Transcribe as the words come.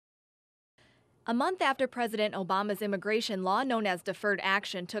A month after President Obama's immigration law known as Deferred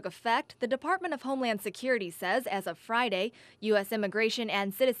Action took effect, the Department of Homeland Security says as of Friday, U.S. Immigration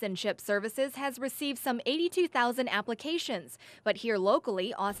and Citizenship Services has received some 82,000 applications. But here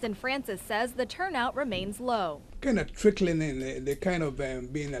locally, Austin Francis says the turnout remains low. Kind of trickling in, they're kind of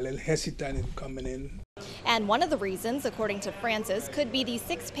being a little hesitant in coming in. And one of the reasons, according to Francis, could be the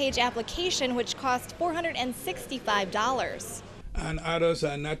 6-page application, which cost $465. And others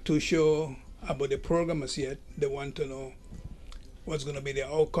are not too sure about the program as yet. They want to know what's going to be the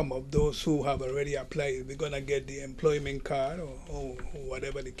outcome of those who have already applied. They're going to get the employment card or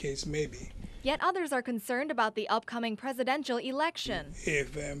whatever the case may be. Yet others are concerned about the upcoming presidential election.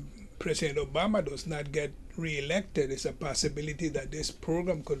 If President Obama does not get re-elected, it's a possibility that this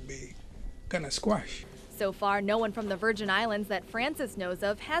program could be kind of squashed. So far, no one from the Virgin Islands that Francis knows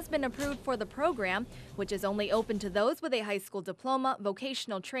of has been approved for the program, which is only open to those with a high school diploma,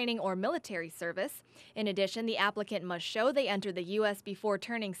 vocational training, or military service. In addition, the applicant must show they entered the U.S. before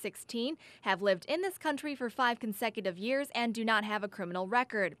turning 16, have lived in this country for 5 consecutive years, and do not have a criminal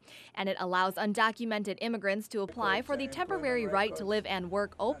record. And it allows undocumented immigrants to apply for the temporary right to live and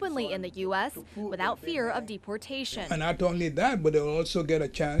work openly in the U.S. without fear of deportation. And not only that, but they'll also get a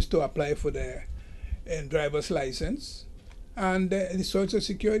chance to apply for their driver's license and the Social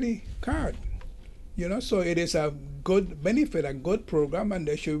Security card. So it is a good benefit, a good program, and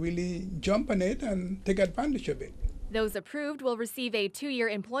they should really jump on it and take advantage of it. Those approved will receive a 2-year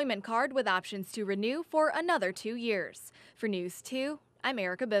employment card with options to renew for another 2 years. For News 2, I'm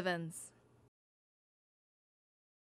Erica Bivens.